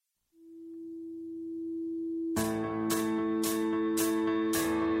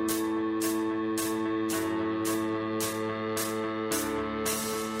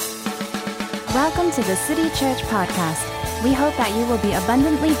Welcome to the City Church Podcast. We hope that you will be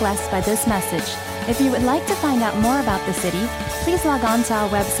abundantly blessed by this message. If you would like to find out more about the city, please log on to our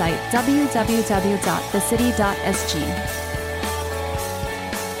website, www.thecity.sg.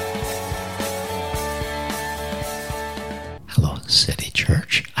 Hello, City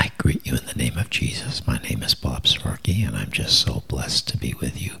Church. I greet you in the name of Jesus. My name is Bob Sorge, and I'm just so blessed to be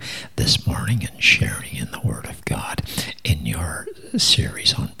with you this morning and sharing in the Word of God in your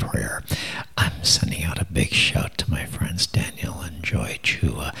series on prayer. I'm sending out a big shout to my friends Daniel and Joy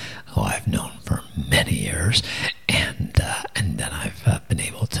Chua, who I've known for many years, and then I've been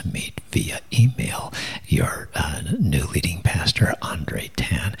able to meet via email your new leading pastor, Andre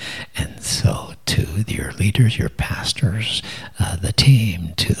Tan. And so to your leaders, your pastors, the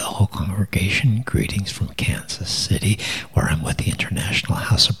team, to the whole congregation, greetings from Kansas City, where I'm with the International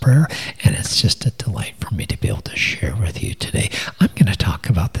House of Prayer, and it's just a delight for me to be able to share with you today. I'm going to talk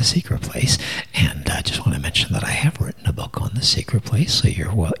about the secret place, and I just want to mention that I have written a book on the secret place, so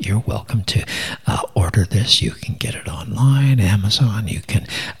you're welcome to order this. You can get it online, Amazon. You can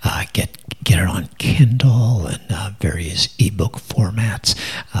get it on Kindle and various ebook formats,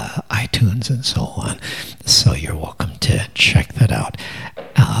 iTunes, and so on. So you're welcome to check that out.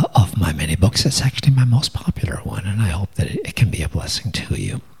 Of my many books, it's actually my most popular one, and I hope that it can be a blessing to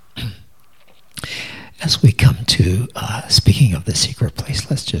you. As we come to speaking of the secret place,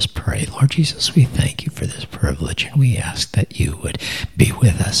 let's just pray. Lord Jesus, we thank you for this privilege, and we ask that you would be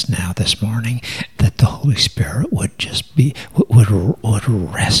with us now this morning, that the Holy Spirit would just would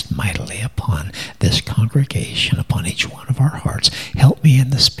rest mightily upon this congregation, upon each one of our hearts. Help me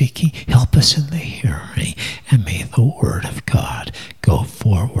in the speaking, help us in the hearing, and may the Word of God go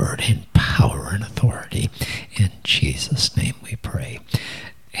forward in power and authority. In Jesus' name we pray.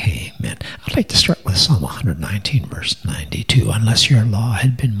 Amen. I'd like to start with Psalm 119, verse 92. Unless your law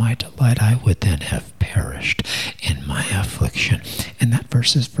had been my delight, I would then have perished in my affliction. And that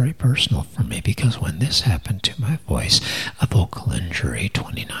verse is very personal for me, because when this happened to my voice, a vocal injury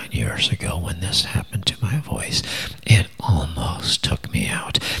 29 years ago, when this happened to my voice, it almost took me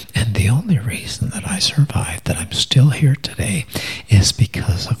out. And the only reason that I survived, that I'm still here today, is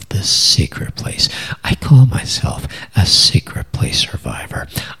because of this secret place. I call myself a secret place survivor.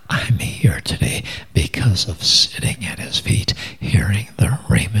 I'm here today because of sitting at his feet, hearing the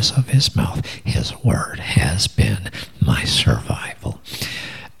rhemas of his mouth. His word has been my survival.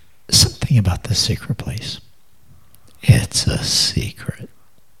 Something about the secret place. It's a secret.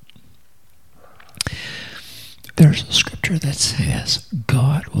 There's a scripture that says,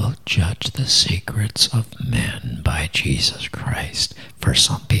 God will judge the secrets of men by Jesus Christ. For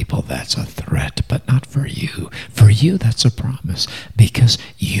some people, that's a threat, but not for you. For you, that's a promise, because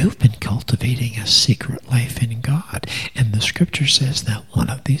you've been cultivating a secret life in God. And the scripture says that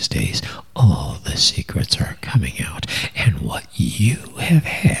one of these days, all the secrets are coming out. And what you have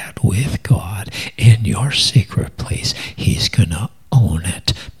had with God in your secret place, He's going to own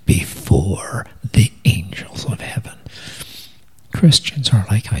it before the angels of heaven. Christians are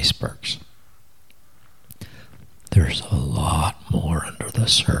like icebergs. There's a lot more under the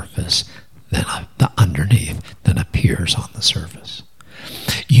surface than underneath than appears on the surface.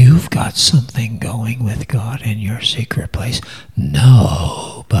 You've got something going with God in your secret place.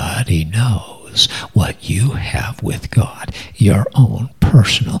 Nobody knows what you have with God. Your own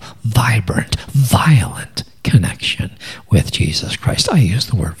personal, vibrant, violent connection with Jesus Christ. I use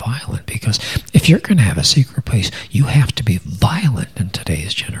the word violent because if you're going to have a secret place, you have to be violent in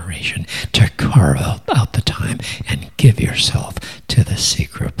today's generation to carve out the time and give yourself to the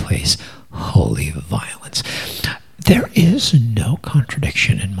secret place. Holy violence. There is no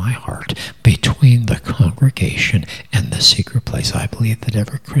contradiction in my heart between the congregation and the secret place. I believe that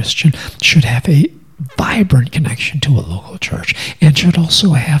every Christian should have a vibrant connection to a local church and should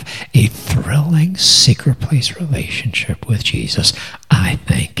also have a thrilling secret place relationship with Jesus. I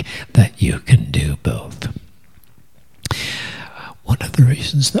think that you can do both. One of the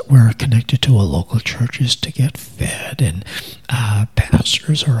reasons that we're connected to a local church is to get fed, and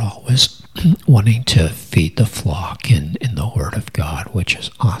pastors are always wanting to feed the flock in the Word of God, which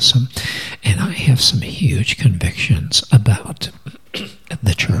is awesome. And I have some huge convictions about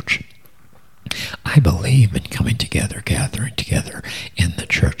the church. I believe in coming together, gathering together in the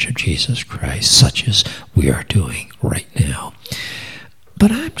Church of Jesus Christ, such as we are doing right now.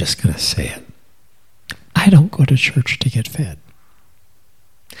 But I'm just going to say it. I don't go to church to get fed.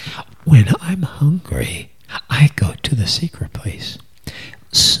 When I'm hungry, I go to the secret place.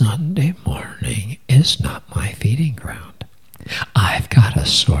 Sunday morning is not my feeding ground. I've got a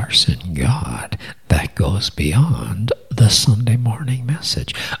source in God that goes beyond the Sunday morning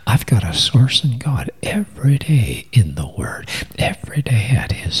message. I've got a source in God every day in the Word, every day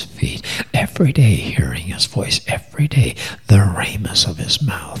at His feet, every day hearing His voice, every day the rhemas of His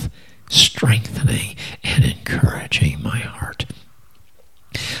mouth, strengthening and encouraging my heart.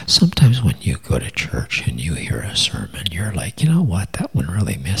 Sometimes when you go to church and you hear a sermon, you're like, you know what, that one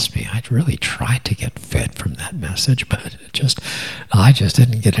really missed me. I really tried to get fed from that message, but I just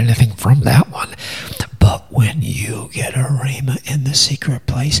didn't get anything from that one. But when you get a rhema in the secret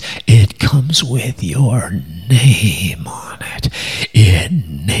place, it comes with your name on it. It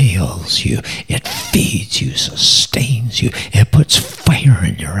nails you. It feeds you, sustains you. It puts fire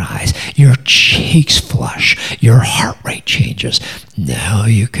in your eyes. Your cheeks flush. Your heart rate changes. Now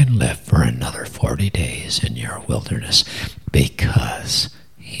you can live for another 40 days in your wilderness because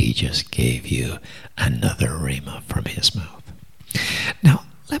He just gave you another rhema from His mouth. Now,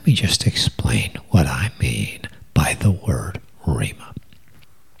 let me just explain what I mean by the word rhema.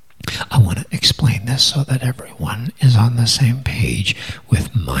 I want to explain this so that everyone is on the same page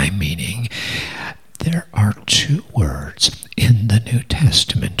with my meaning. There are two words in the New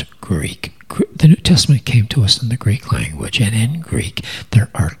Testament, Greek. The New Testament came to us in the Greek language, and in Greek there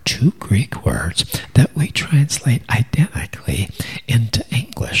are two Greek words that we translate identically into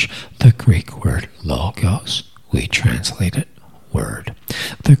English. The Greek word logos, we translate it word.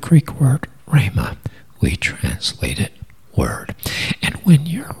 The Greek word rhema, we translate it word. And when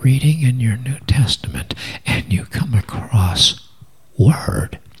you're reading in your New Testament and you come across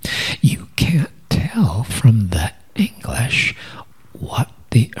word, you can't tell from the English what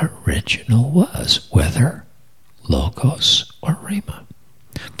the original was, whether logos or rhema.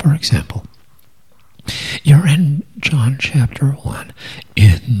 For example, you're in John chapter 1.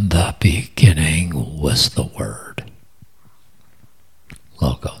 In the beginning was the Word.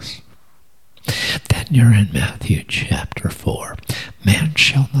 Logos. Then you're in Matthew chapter 4. Man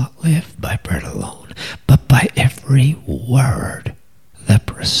shall not live by bread alone, but by every word that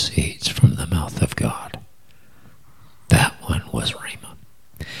proceeds from the mouth of God. That one was rhema.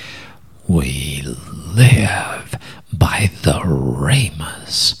 We live by the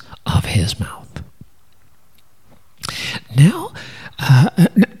rhemas of His mouth. Now,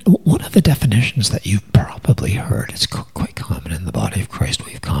 one of the definitions that you've probably heard, it's quite common in the body of Christ,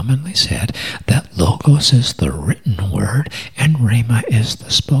 we've commonly said that logos is the written word and rhema is the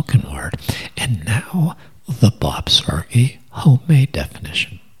spoken word. And now, the Bob Sorge homemade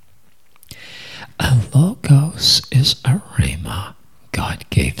definition. A logos is a rhema God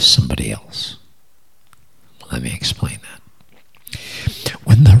gave somebody else. Let me explain that.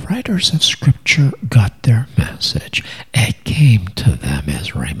 When the writers of Scripture got their message, it came to them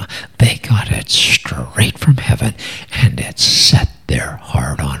as rhema. They got it straight from heaven, and it set their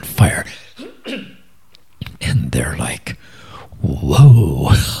heart on fire. And they're like, whoa,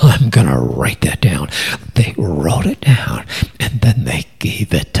 I'm going to write that down. They wrote it down, and then they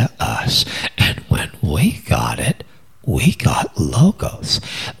gave it to us. And when we got it, we got logos.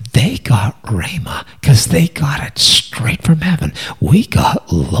 They got rhema because they got it straight from heaven. We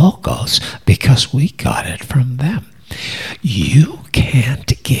got logos because we got it from them. You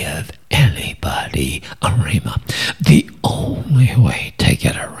can't give anybody a rhema. The only way to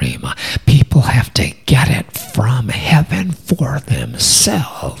get a rhema, people have to get it from heaven for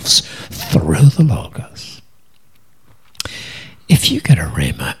themselves through the logos. If you get a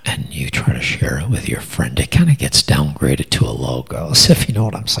rhema and you try to share it with your friend, it kind of gets downgraded to a logos, if you know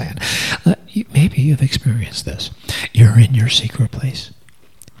what I'm saying. Maybe you've experienced this. You're in your secret place.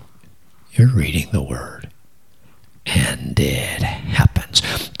 You're reading the Word. And it happens.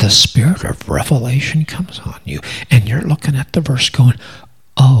 The spirit of revelation comes on you, and you're looking at the verse going,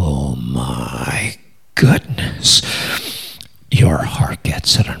 oh my goodness. Your heart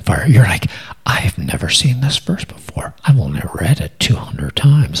gets set on fire. You're like, I've never seen this verse before. I've only read it 200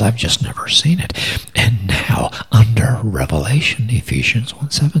 times. I've just never seen it. And now, under revelation, Ephesians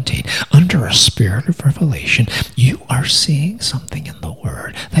 1:17, under a spirit of revelation, you are seeing something in the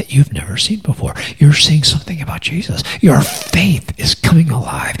Word that you've never seen before. You're seeing something about Jesus. Your faith is coming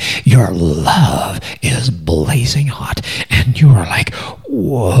alive. Your love is blazing hot. And you are like,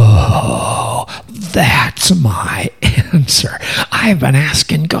 whoa, that's my answer. I've been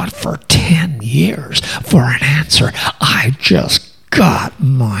asking God for 10 years for an answer. I just got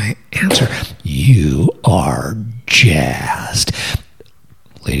my answer. You are jazzed.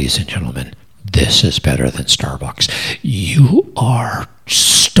 Ladies and gentlemen, this is better than Starbucks. You are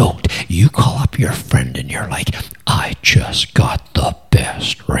stoked. You call up your friend and you're like, I just got the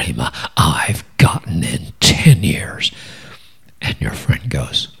best rhema I've gotten in 10 years. And your friend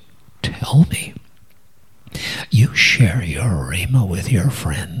goes, tell me. You share with your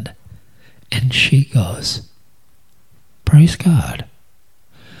friend. And she goes, praise God.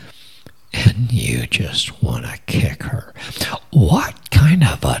 And you just want to kick her. What kind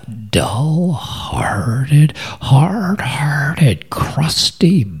of a dull-hearted, hard-hearted,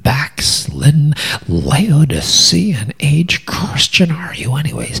 crusty, backslidden, Laodicean age Christian are you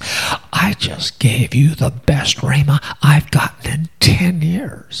anyways? I just gave you the best rhema I've gotten in 10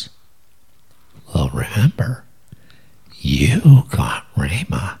 years. Well, remember, you got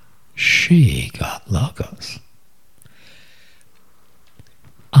rhema. She got logos.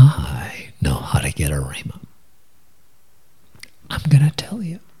 I know how to get a rhema. I'm going to tell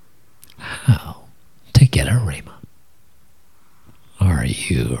you how to get a rhema. Are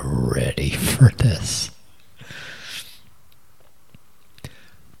you ready for this?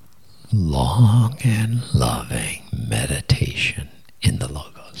 Long and loving meditation in the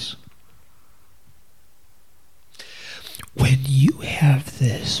Logos. When you have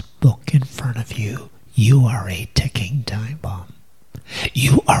this book in front of you, you are a ticking time bomb.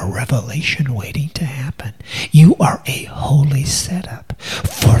 You are revelation waiting to happen. You are a holy setup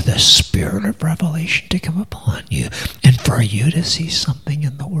for the spirit of revelation to come upon you and for you to see something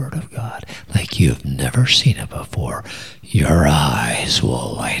in the Word of God like you've never seen it before. Your eyes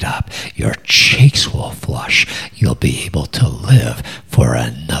will light up. Your cheeks will flush. You'll be able to live for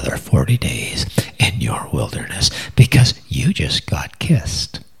another 40 days in your wilderness because you just got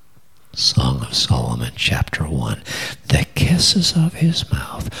kissed. Song of Solomon, chapter 1. The kisses of his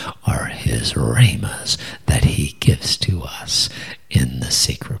mouth are his rhemas that he gives to us in the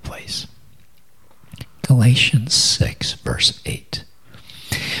secret place. Galatians 6, verse 8.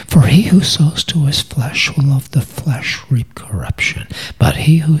 For he who sows to his flesh will of the flesh reap corruption, but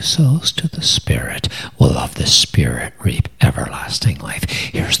he who sows to the Spirit will of the Spirit reap everlasting life.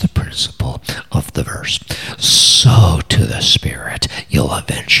 Here's the principle of the verse. Sow to the Spirit, you'll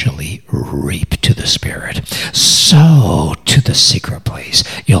eventually reap to the Spirit. Sow to the secret place,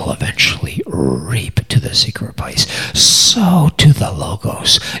 you'll eventually reap to the secret place. Sow to the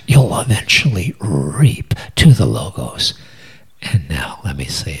Logos, you'll eventually reap to the Logos. And now let me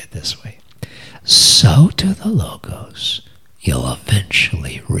say it this way. Sow to the Logos, you'll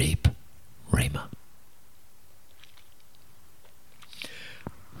eventually reap rhema.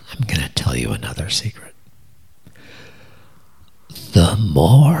 I'm going to tell you another secret. The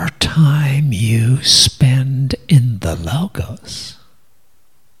more time you spend in the Logos,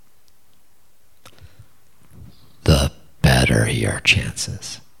 the better your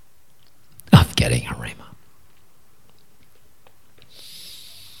chances of getting a rhema.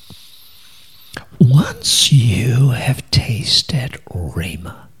 Once you have tasted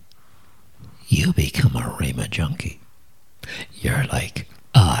rhema, you become a rhema junkie. You're like,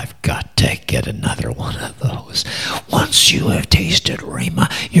 I've got to get another one of those. Once you have tasted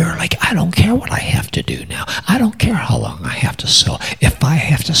rhema, you're like, I don't care what I have to do now. I don't care how long I have to sow. If I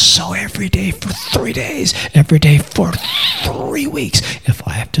have to sow every day for 3 days, every day for 3 weeks, if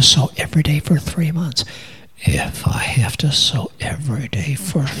I have to sow every day for 3 months, if I have to sow every day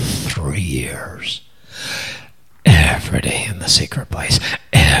for 3 years, every day in the secret place,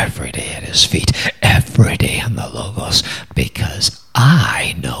 every day at his feet, every day in the Logos, because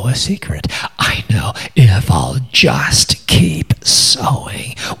I know a secret. I know if I'll just keep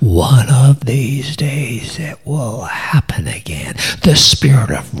sowing, one of these days it will happen again. The spirit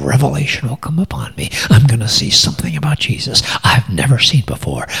of revelation will come upon me. I'm going to see something about Jesus I've never seen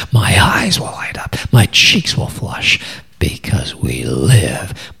before. My eyes will light up. My cheeks will flush. Because we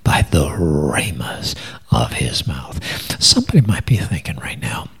live by the rhemas of his mouth. Somebody might be thinking right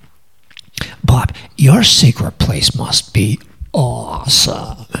now, Bob, your secret place must be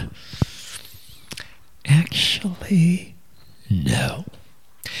awesome. Actually, no.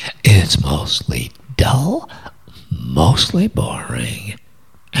 It's mostly dull, mostly boring,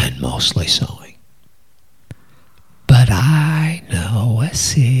 and mostly sowing. But I know a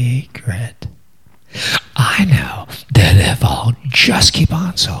secret. I know that if I'll just keep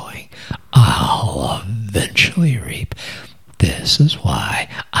on sowing, I'll eventually reap. This is why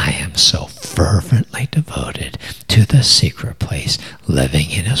I am so fervently devoted to the secret place,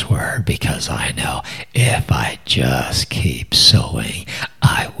 living in his word, because I know if I just keep sowing,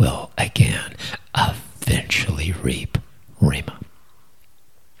 I will again eventually reap rhema.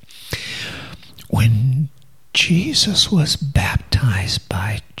 When Jesus was baptized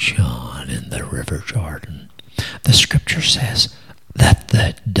by John in the river Jordan, the scripture says that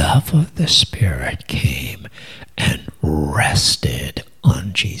the dove of the Spirit came and rested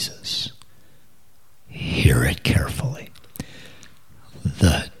on Jesus. Hear it carefully.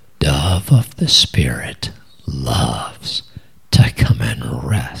 The dove of the Spirit loves to to come and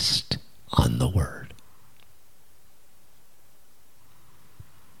rest on the Word.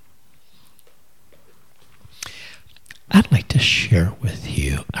 I'd like to share with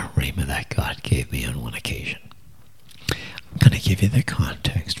you a rhema that God gave me on one occasion. I'm going to give you the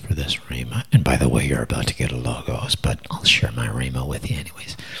context for this rhema. And by the way, you're about to get a logos, but I'll share my rhema with you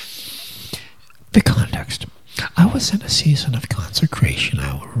anyways. The context. I was in a season of consecration.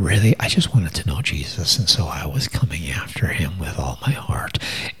 I just wanted to know Jesus, and so I was coming after him with all my heart.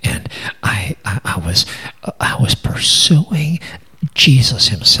 And I was pursuing Jesus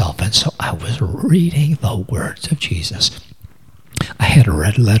himself, and so I was reading the words of Jesus. I had a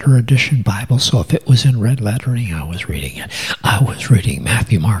red letter edition Bible, so if it was in red lettering, I was reading it. I was reading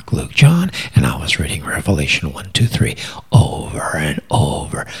Matthew, Mark, Luke, John, and I was reading Revelation 1, 2, 3 over and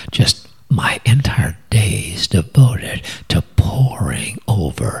over. Just my entire days devoted to poring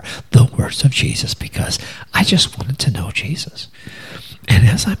over the words of Jesus because I just wanted to know Jesus. And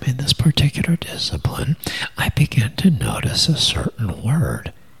as I'm in this particular discipline, I began to notice a certain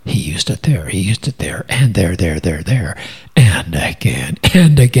word. He used it there, and there, and again,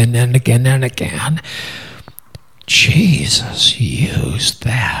 and again, and again, and again. Jesus used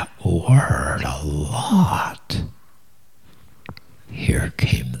that word a lot. Here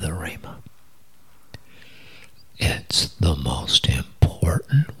came the rhema. It's the most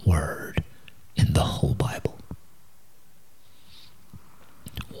important word in the whole Bible.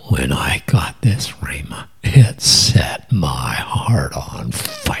 When I got this rhema, it set my heart on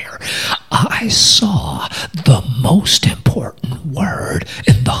fire. I saw the most important word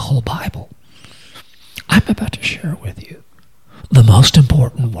in the whole Bible. I'm about to share with you the most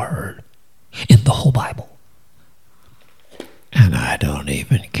important word in the whole Bible. And I don't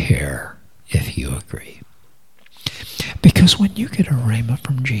even care if you agree. Because when you get a rhema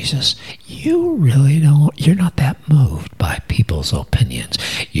from Jesus, you're not that moved by people's opinions.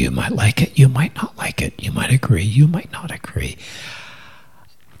 You might like it, you might not like it. You might agree, you might not agree.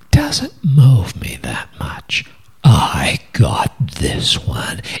 Doesn't move me that much. I got this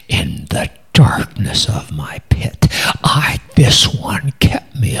one in the darkness of my pit. This one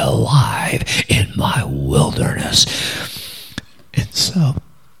kept me alive in my wilderness. And so,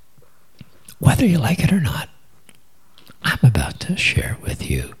 whether you like it or not, I'm about to share with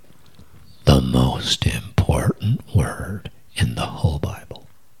you the most important word in the whole Bible.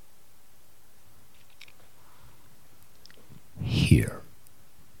 Hear.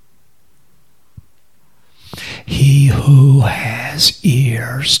 He who has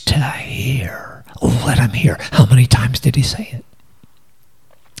ears to hear, let him hear. How many times did he say it?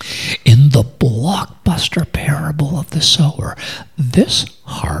 In the blockbuster parable of the sower, this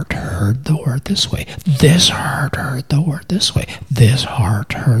heart heard the word this way. This heart heard the word this way. This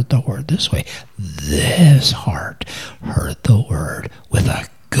heart heard the word this way. This heart heard the word with a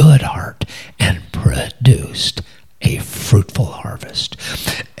good heart and produced a fruitful harvest.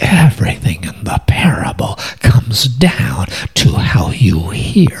 Everything in the parable comes down to how you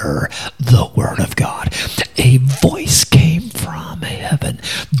hear the word of God. A voice came from heaven.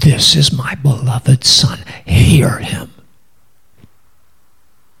 This is my beloved Son. Hear him.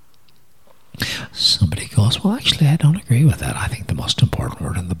 Somebody goes, well, actually, I don't agree with that. I think the most important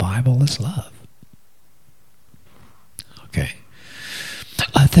word in the Bible is love. Okay.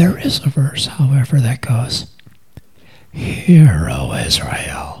 There is a verse, however, that goes, Hear, O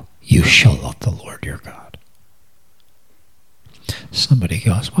Israel, you shall love the Lord your God. Somebody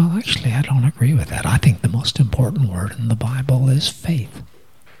goes, well, actually, I don't agree with that. I think the most important word in the Bible is faith.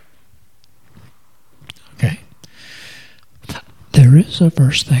 Okay? There is a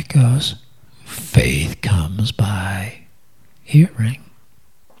verse that goes, faith comes by hearing.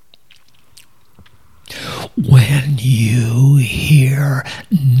 When you hear,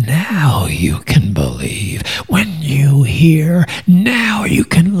 now you can believe. When you hear, now you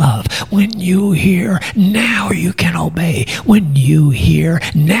can love. When you hear, now you can obey. When you hear,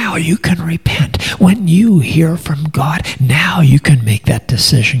 now you can repent. When you hear from God, now you can make that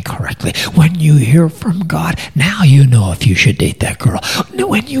decision correctly. When you hear from God, now you know if you should date that girl.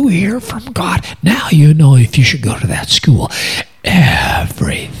 When you hear from God, now you know if you should go to that school.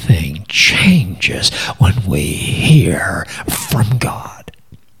 Everything changes when we hear from God.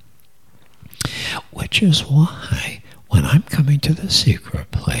 Which is why when I'm coming to the secret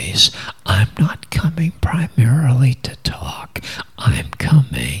place, I'm not coming primarily to talk. I'm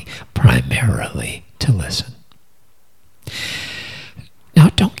coming primarily to listen. Now,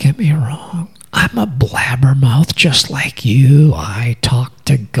 don't get me wrong. I'm a blabbermouth just like you. I talk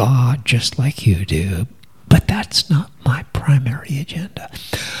to God just like you do. But that's not my primary agenda.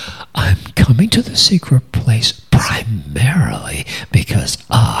 I'm coming to the secret place primarily because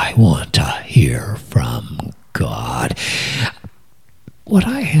I want to hear from God. What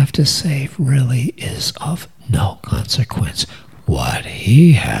I have to say really is of no consequence. What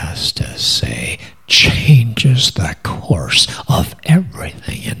he has to say changes the course of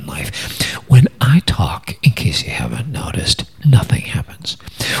everything in life. When I talk, in case you haven't noticed, nothing happens.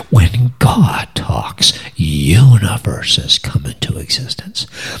 When God talks, universes come into existence.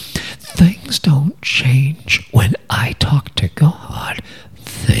 Things don't change when I talk to God.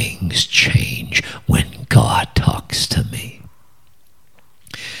 Things change when God talks to me.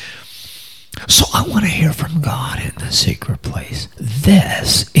 So I want to hear from God in the secret place.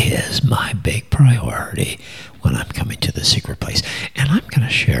 This is my big priority when I'm coming to the secret place. And I'm going to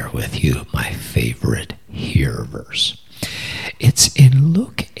share with you my favorite hear verse. It's in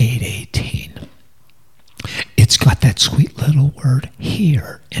Luke 8:18. It's got that sweet little word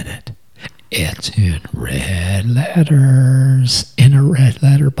hear in it. It's in red letters, in a red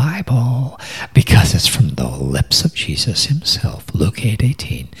letter Bible, because it's from the lips of Jesus himself. Luke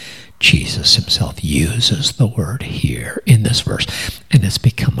 8:18. Jesus himself uses the word hear in this verse, and it's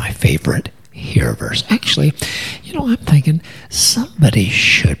become my favorite hear verse. Actually, I'm thinking somebody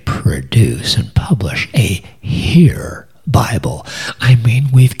should produce and publish a hear Bible. I mean,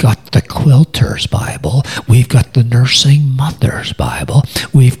 we've got the Quilter's Bible, we've got the Nursing Mother's Bible,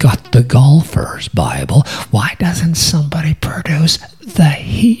 we've got the Golfer's Bible. Why doesn't somebody produce the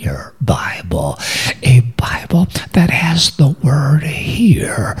Hear Bible? A Bible that has the word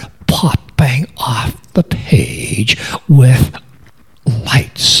hear popping off the page with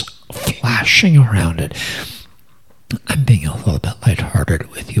lights flashing around it. I'm being a little bit lighthearted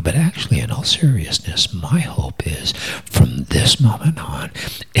with you, but actually, in all seriousness, my hope is from this moment on,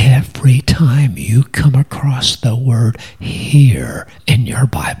 every time you come across the word hear in your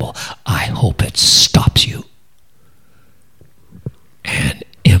Bible, I hope it stops you and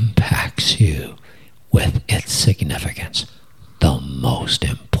impacts you with its significance. The most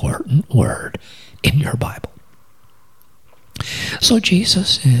important word in your Bible. So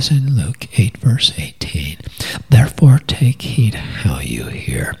Jesus says in Luke 8 verse 18, "Therefore take heed how you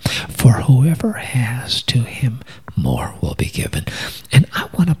hear, for whoever has, to him more will be given." And I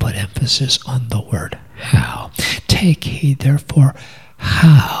want to put emphasis on the word how. Take heed, therefore,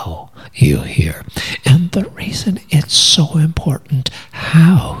 how you hear. And the reason it's so important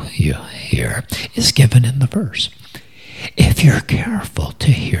how you hear is given in the verse. If you're careful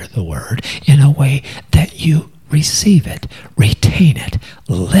to hear the word in a way that you receive it, retain it,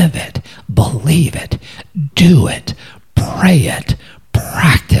 live it, believe it, do it, pray it,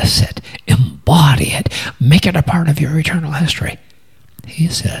 practice it, embody it, make it a part of your eternal history, he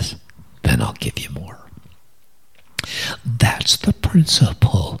says, then I'll give you more. That's the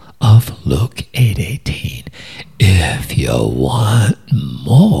principle of Luke 8:18. If you want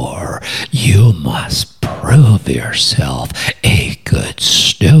more, you must prove yourself a good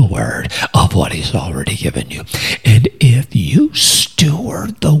steward of what he's already given you. And if you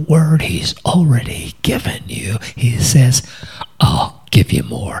steward the word he's already given you, he says, I'll give you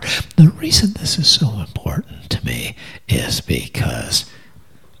more. The reason this is so important to me is because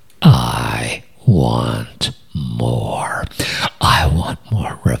I want more. I want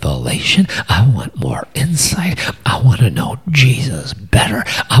more revelation. I want more insight. I want to know Jesus better.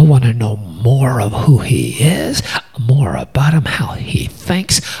 I want to know more of who he is, more about him, how he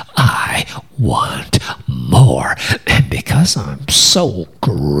thinks. I want more. And because I'm so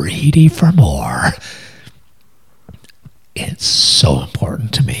greedy for more, it's so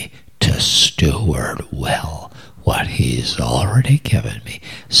important to me to steward well what he's already given me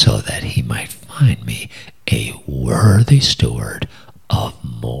so that he might find me a worthy steward of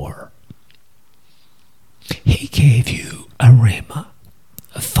more. He gave you a rhema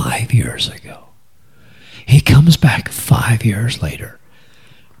 5 years ago. He comes back 5 years later.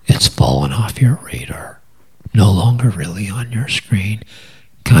 It's fallen off your radar, no longer really on your screen,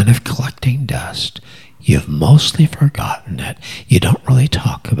 kind of collecting dust. You've mostly forgotten it. You don't really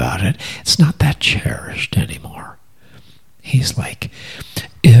talk about it. It's not that cherished anymore. He's like,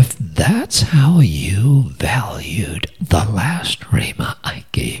 if that's how you valued the last rhema I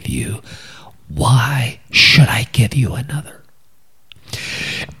gave you, why should I give you another?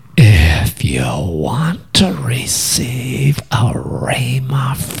 If you want to receive a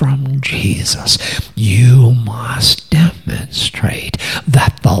rhema from Jesus, you must demonstrate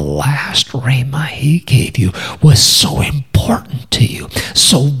that the last rhema he gave you was so important to you,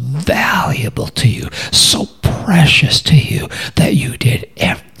 so valuable to you, so precious to you, that you did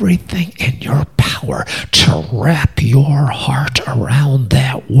everything in your power to to wrap your heart around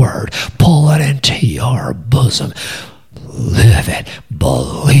that word. Pull it into your bosom. Live it,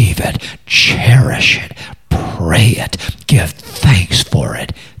 believe it, cherish it, pray it, give thanks for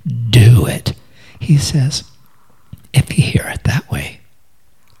it, do it. He says, if you hear it that way,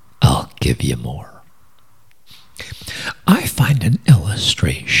 I'll give you more. I find an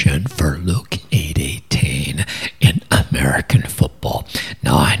illustration for Luke 8:18 in American football.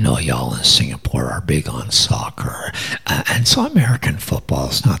 Now, I know y'all in Singapore are big on soccer, and so American football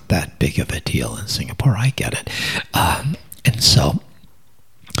is not that big of a deal in Singapore. I get it. And so,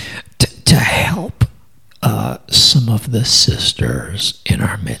 to help some of the sisters in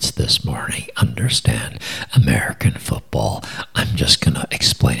our midst this morning understand American football, I'm just going to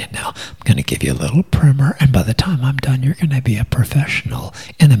explain it now. I'm going to give you a little primer, and by the time I'm done, you're going to be a professional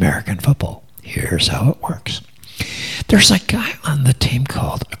in American football. Here's how it works. There's a guy on the team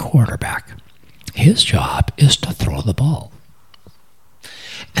called a quarterback. His job is to throw the ball.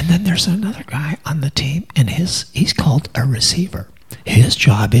 And then there's another guy on the team, and he's called a receiver. His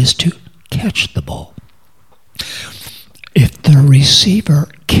job is to catch the ball. If the receiver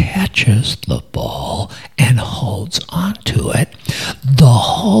catches the ball and holds onto it, the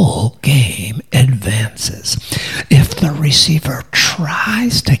whole game advances. If the receiver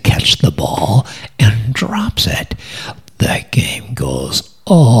tries to catch the ball and drops it, the game goes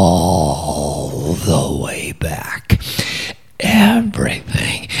all the way back.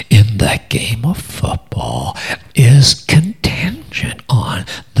 Everything in the game of football is contingent on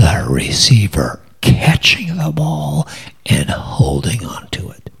the receiver catching the ball and holding on to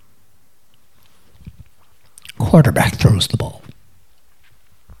it. Quarterback throws the ball.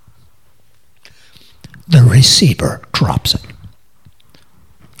 The receiver drops it.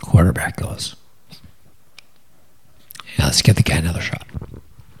 Quarterback goes, yeah, let's give the guy another shot.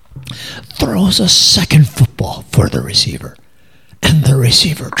 Throws a second football for the receiver. And the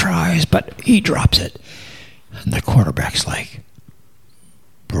receiver tries, but he drops it. And the quarterback's like,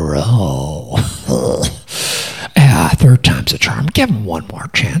 bro. Third time's a charm. Give him one more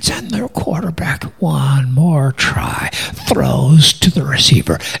chance. And the quarterback, one more try, throws to the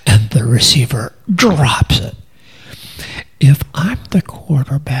receiver. And the receiver drops it. If I'm the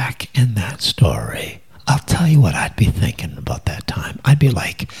quarterback in that story, I'll tell you what I'd be thinking about that time. I'd be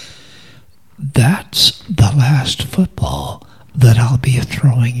like, that's the last football that I'll be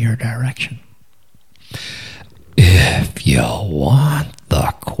throwing your direction. If you want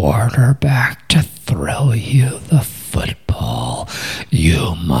the quarterback to throw you the football,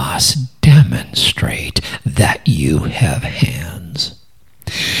 you must demonstrate that you have hands.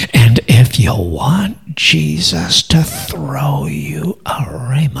 And if you want Jesus to throw you a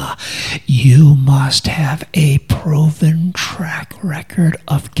rhema, you must have a proven track record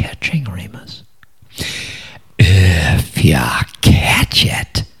of catching rhemas. If you catch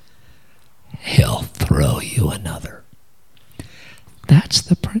it, he'll throw you another. That's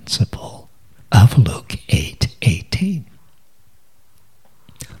the principle of Luke 8:18.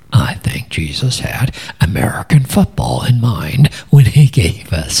 I think Jesus had American football in mind when he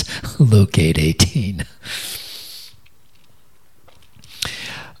gave us Luke 8:18.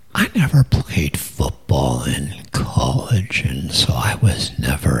 I never played football in college, and so I was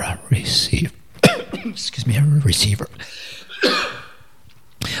never a receiver. A receiver.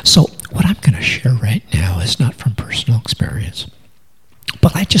 So what I'm going to share right now is not from personal experience,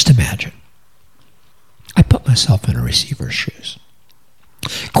 but I just imagine. I put myself in a receiver's shoes.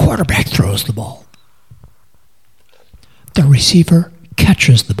 Quarterback throws the ball. The receiver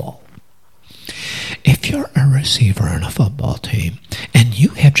catches the ball. If you're a receiver on a football team and you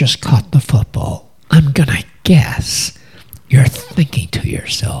have just caught the football, I'm going to guess you're thinking to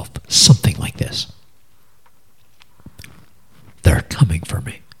yourself something like this. They're coming for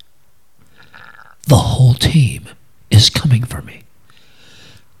me. The whole team is coming for me.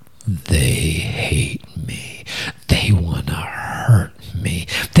 They hate me. They want to hurt me.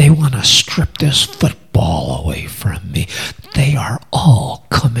 They want to strip this football away from me. They are all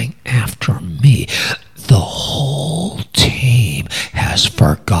coming after me. The whole team has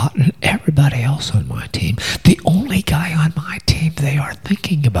forgotten everybody else on my team. The only guy on my team they are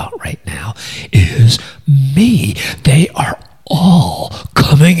thinking about right now is me. They are all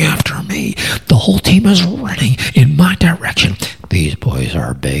coming after me. The whole team is running in my direction. These boys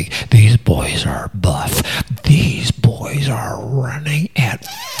are big. These boys are buff. These boys are running at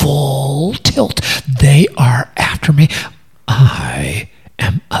full tilt. They are after me. I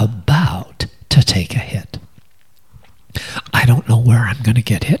am about to take a hit. I I don't know where I'm going to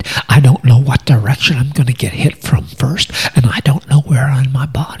get hit. I don't know what direction I'm going to get hit from first, and I don't know where on my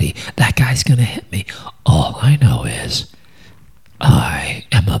body that guy's going to hit me. All I know is I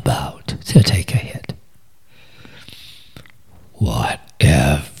am about to take a hit.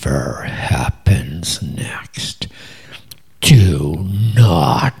 Whatever happens next, do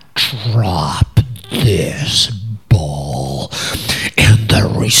not drop this ball. And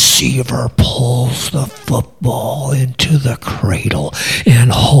the receiver pulls the football into the cradle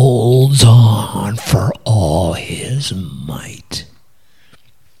and holds on for all his might.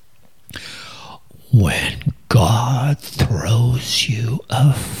 When God throws you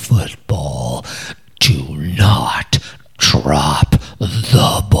a football, do not drop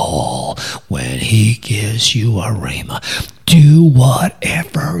the ball. When he gives you a rhema, do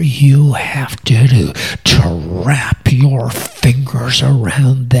whatever you have to do to wrap your fingers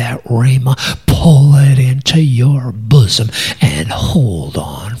around that rhema, pull it into your bosom, and hold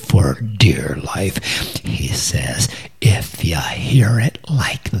on for dear life. He says, if you hear it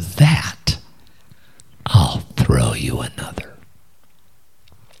like that, I'll throw you another.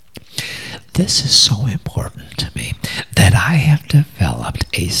 This is so important to me that I have developed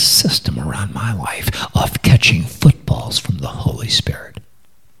a system around my life of catching footballs from the Holy Spirit.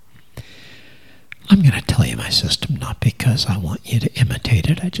 I'm going to tell you my system not because I want you to imitate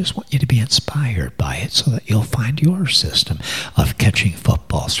it. I just want you to be inspired by it so that you'll find your system of catching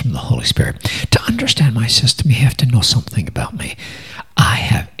footballs from the Holy Spirit. To understand my system, you have to know something about me. I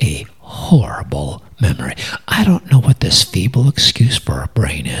have a horrible memory. I don't know what this feeble excuse for a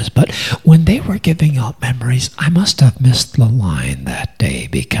brain is, but when they were giving out memories, I must have missed the line that day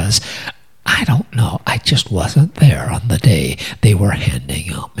because I don't know. I just wasn't there on the day they were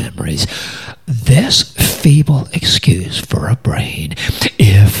handing out memories. This feeble excuse for a brain,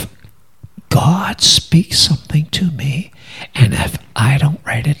 if God speaks something to me, and if I don't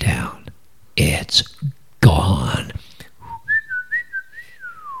write it down, it's gone.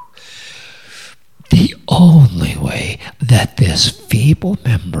 The only way that this feeble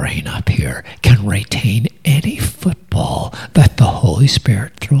membrane up here can retain any football that the Holy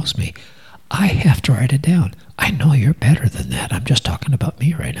Spirit throws me, I have to write it down. I know you're better than that. I'm just talking about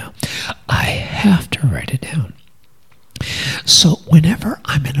me right now. I have to write it down. So whenever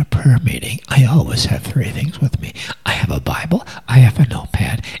I'm in a prayer meeting, I always have three things with me. I have a Bible, I have a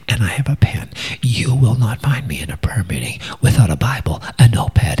notepad, and I have a pen. You will not find me in a prayer meeting without a Bible, a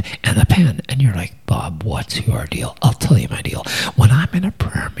notepad, and a pen. And you're like, Bob, what's your deal? I'll tell you my deal. When I'm in a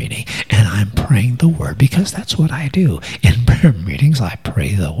prayer meeting and I'm praying the word, because that's what I do. In prayer meetings, I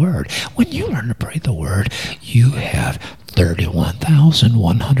pray the word. When you learn to pray the word, you have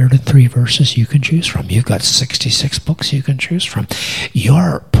 31,103 verses you can choose from. You've got 66 books you can choose from.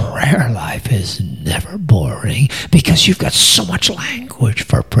 Your prayer life is never boring because you've got so much language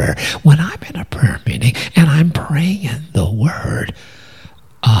for prayer. When I'm in a prayer meeting and I'm praying in the Word,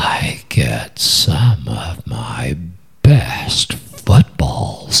 I get some of my best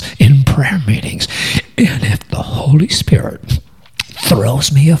footballs in prayer meetings. And if the Holy Spirit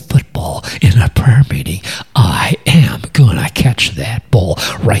throws me a football in a prayer meeting, I am going to catch that ball,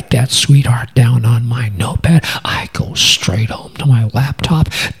 write that sweetheart down on my notepad. I go straight home to my laptop,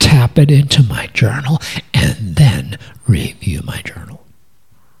 tap it into my journal, and then review my journal.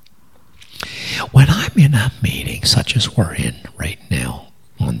 When I'm in a meeting such as we're in right now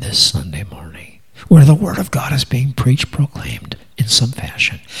on this Sunday morning, where the Word of God is being preached, proclaimed in some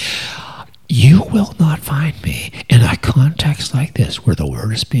fashion, you will not find me in a context like this where the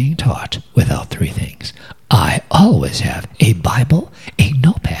Word is being taught without three things. I always have a Bible, a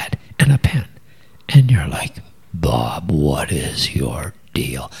notepad, and a pen. And you're like, Bob, what is your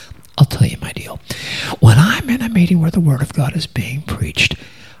deal? I'll tell you my deal. When I'm in a meeting where the Word of God is being preached,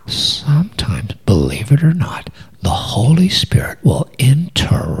 sometimes, believe it or not, the Holy Spirit will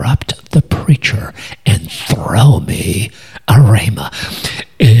interrupt the preacher and throw me a rhema.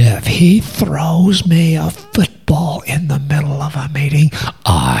 If he throws me a football in the middle of a meeting,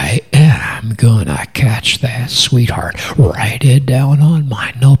 I am gonna catch that sweetheart, write it down on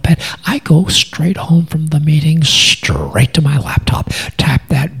my notepad. I go straight home from the meeting, straight to my laptop, tap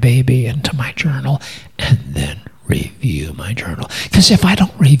that baby into my journal, and then review my journal. Because if I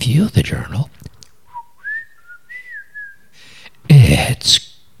don't review the journal,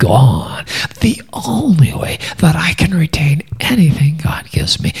 it's gone. The only way that I can retain anything God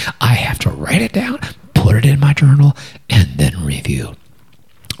gives me, I have to write it down, put it in my journal, and then review.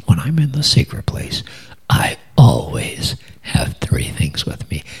 When I'm in the secret place, I always have three things with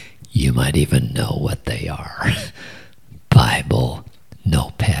me. You might even know what they are. Bible,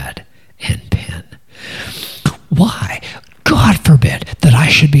 notepad, and pen. Why? God forbid that I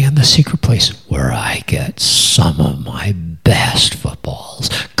should be in the secret place where I get some of my best footballs.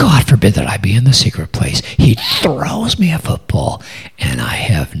 God forbid that I be in the secret place. He throws me a football and I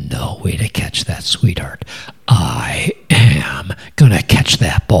have no way to catch that, sweetheart. I am going to catch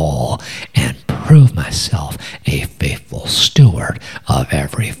that ball and prove myself a faithful steward of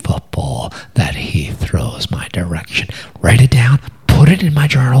every football that he throws my direction. Write it down, put it in my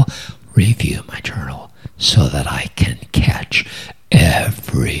journal, review my journal so that I can catch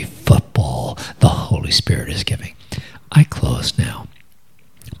every football the Holy Spirit is giving. I close now.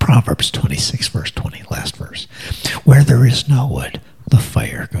 Proverbs 26, verse 20, last verse. Where there is no wood, the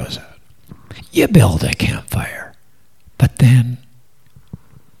fire goes out. You build a campfire, but then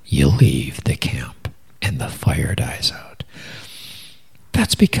you leave the camp and the fire dies out.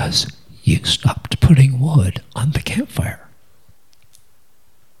 That's because you stopped putting wood on the campfire.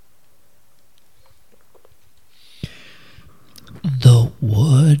 The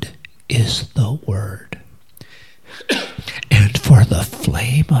wood is the word. And for the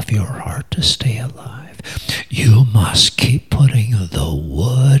flame of your heart to stay alive, you must keep putting the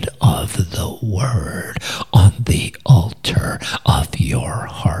wood of the word on the altar of your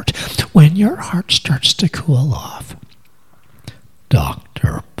heart. When your heart starts to cool off,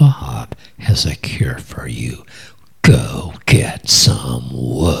 Dr. Bob has a cure for you. Go get some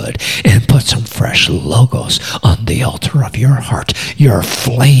wood and put some fresh logos on the altar of your heart. Your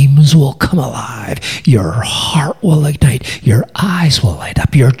flames will come alive. Your heart will ignite. Your eyes will light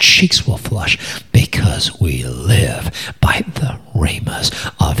up. Your cheeks will flush because we live by the rhemas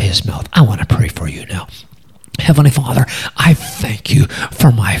of his mouth. I want to pray for you now. Heavenly Father, I thank you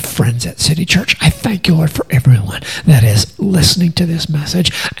for my friends at City Church. I thank you, Lord, for everyone that is listening to this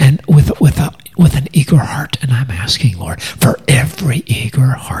message and with an eager heart. And I'm asking, Lord, for every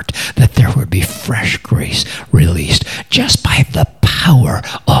eager heart that there would be fresh grace released just by the power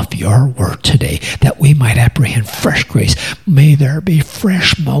of your word today, that we might apprehend fresh grace. May there be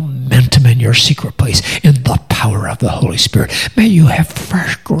fresh momentum in your secret place in the power of the Holy Spirit. May you have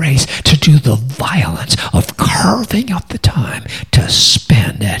fresh grace to do the violence of carving out the time to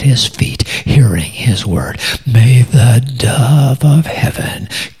spend at his feet hearing his word. May the dove of heaven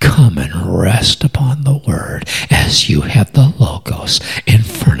come and rest upon the word as you have the logos in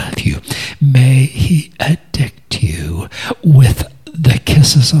front of you. May he addict you with the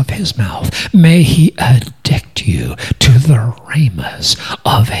kisses of his mouth. May he addict you to the rhemas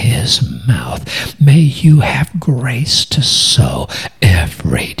of his mouth. May you have grace to sow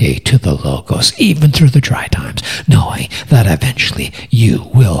every day to the logos, even through the dry times, knowing that eventually you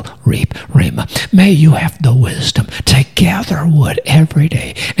will reap rhema. May you have the wisdom to gather wood every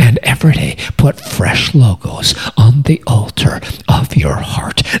day, and every day put fresh logos on the altar of your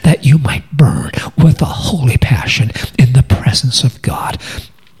heart, that you might burn with a holy passion in the presence of God.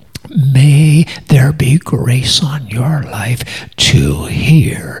 May there be grace on your life to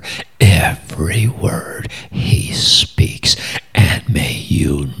hear every word he speaks, and may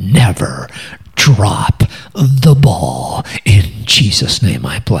you never drop the ball. In Jesus' name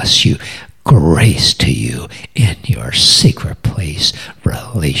I bless you. Grace to you in your secret place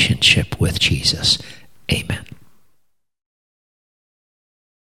relationship with Jesus. Amen.